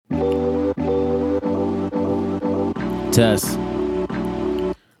Test.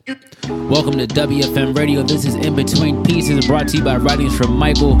 Welcome to WFM Radio. This is In Between Pieces, brought to you by Writings from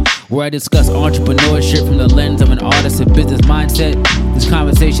Michael, where I discuss entrepreneurship from the lens of an artist and business mindset. This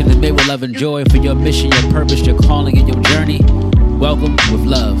conversation is made with love and joy for your mission, your purpose, your calling, and your journey. Welcome with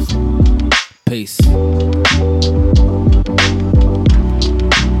love. Peace.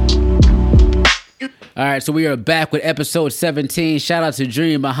 All right, so we are back with episode 17. Shout out to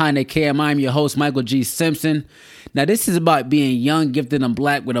Dream Behind the Cam. I'm your host, Michael G. Simpson. Now, this is about being young, gifted, and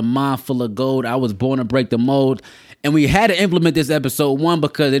black with a mind full of gold. I was born to break the mold. And we had to implement this episode, one,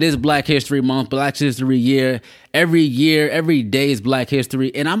 because it is Black History Month, Black History Year. Every day is Black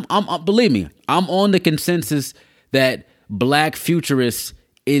History. And I'm believe me, I'm on the consensus that Black futurists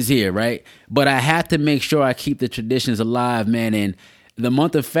is here, right? But I have to make sure I keep the traditions alive, man. And the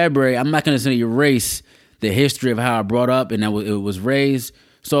month of February, I'm not going to erase the history of how I brought up and it was raised.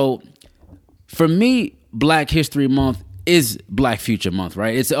 So for me, Black History Month is Black Future Month,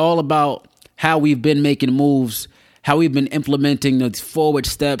 right? It's all about how we've been making moves, how we've been implementing those forward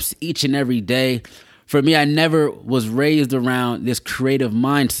steps each and every day. For me, I never was raised around this creative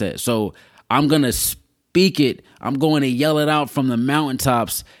mindset. So I'm going to speak it. I'm going to yell it out from the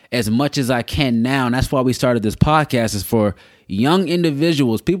mountaintops as much as I can now. And that's why we started this podcast, is for young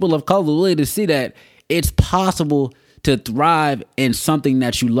individuals, people of color, really to see that it's possible to thrive in something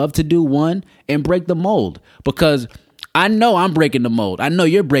that you love to do, one, and break the mold. Because I know I'm breaking the mold. I know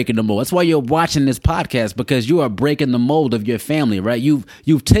you're breaking the mold. That's why you're watching this podcast, because you are breaking the mold of your family, right? You've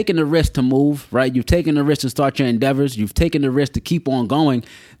taken the risk to move, right? You've taken the risk to start your endeavors. You've taken the risk to keep on going.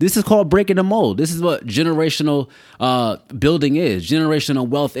 This is called breaking the mold. This is what generational building is. Generational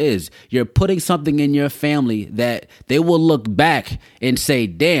wealth is. You're putting something in your family that they will look back and say,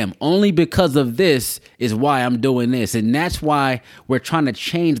 damn, only because of this is why I'm doing this. And that's why we're trying to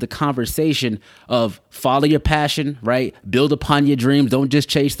change the conversation of follow your passion, right? Build upon your dreams. Don't just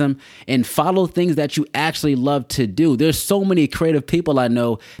chase them, and follow things that you actually love to do. There's so many creative people I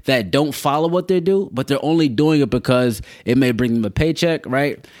know that don't follow what they do, but they're only doing it because it may bring them a paycheck,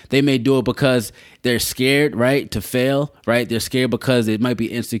 right? They may do it because they're scared, right, to fail, right? They're scared because it might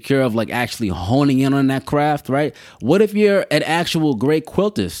be insecure of like actually honing in on that craft, right? What if you're an actual great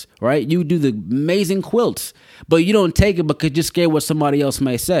quiltist, right? You do the amazing quilts, but you don't take it because you're scared what somebody else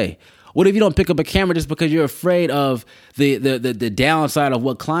may say. What if you don't pick up a camera just because you're afraid of the downside of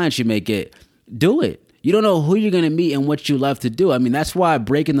what clients you may get? Do it. You don't know who you're going to meet and what you love to do. I mean, that's why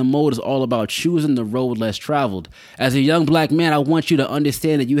breaking the mold is all about choosing the road less traveled. As a young black man, I want you to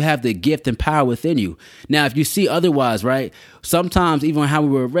understand that you have the gift and power within you. Now, if you see otherwise, right, sometimes even how we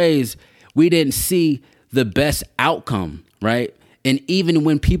were raised, we didn't see the best outcome, right? And even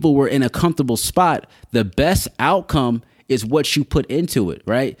when people were in a comfortable spot, the best outcome is what you put into it,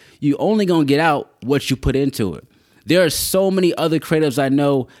 right? You only gonna get out what you put into it. There are so many other creatives I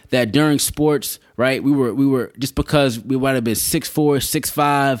know that during sports, right? We were just because we might have been 6'4",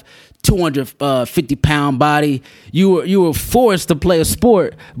 6'5", 250-pound body. You were forced to play a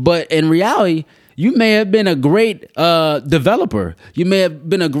sport, but in reality, you may have been a great developer. You may have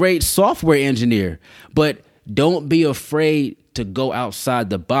been a great software engineer, but don't be afraid to go outside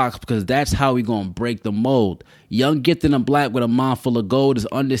the box, because that's how we're going to break the mold. Young, gifted, and black with a mind full of gold is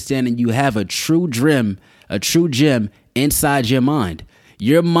understanding you have a true gem inside your mind.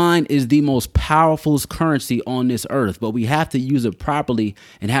 Your mind is the most powerful currency on this earth, but we have to use it properly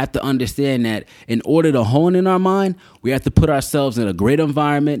and have to understand that in order to hone in our mind, we have to put ourselves in a great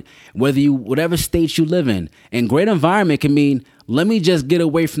environment, whatever state you live in. And great environment can mean, let me just get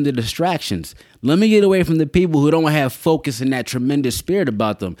away from the distractions. Let me get away from the people who don't have focus and that tremendous spirit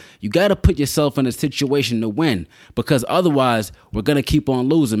about them. You got to put yourself in a situation to win, because otherwise we're going to keep on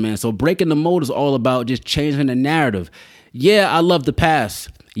losing, man. So breaking the mold is all about just changing the narrative. Yeah, I love the past.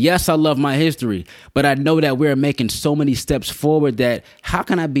 Yes, I love my history, but I know that we're making so many steps forward that how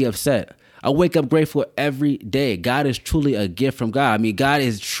can I be upset? I wake up grateful every day. God is truly a gift from God. I mean, God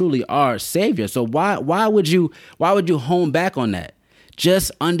is truly our savior. So why would you hone back on that?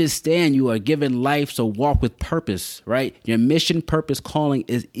 Just understand you are given life, so walk with purpose, right? Your mission, purpose, calling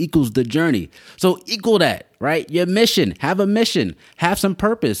equals the journey. So equal that, right? Your mission, have a mission, have some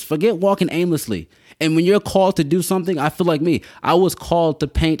purpose. Forget walking aimlessly. And when you're called to do something, I feel like me. I was called to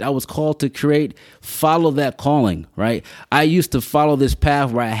paint. I was called to create. Follow that calling, right? I used to follow this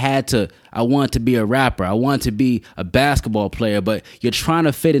path where I wanted to be a rapper. I wanted to be a basketball player, but you're trying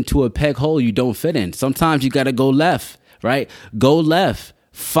to fit into a peg hole you don't fit in. Sometimes you got to go left, right? Go left.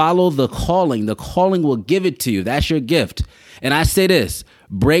 Follow the calling. The calling will give it to you. That's your gift. And I say this,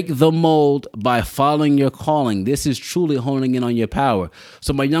 Break the mold by following your calling. This is truly honing in on your power.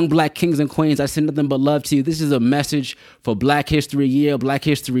 So my young black kings and queens, I send nothing but love to you. This is a message for Black History Year, Black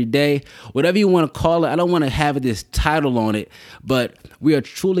History Day, whatever you want to call it. I don't want to have this title on it, but we are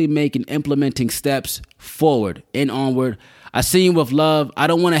truly implementing steps forward and onward. I see you with love. I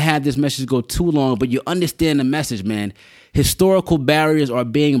don't want to have this message go too long, but you understand the message, man. Historical barriers are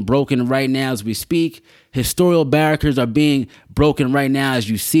being broken right now as we speak. Historical barriers are being broken right now as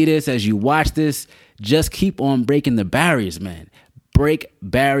you see this, as you watch this. Just keep on breaking the barriers, man. Break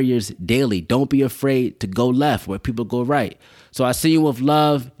barriers daily. Don't be afraid to go left where people go right. So I see you with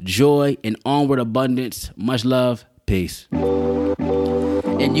love, joy, and onward abundance. Much love. Peace.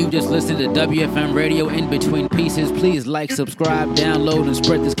 And you just listened to WFM Radio In Between Pieces. Please like, subscribe, download, and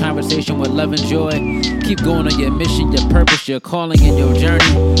spread this conversation with love and joy. Keep going on your mission, your purpose, your calling, and your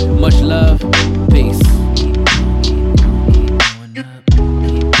journey. Much love. Peace.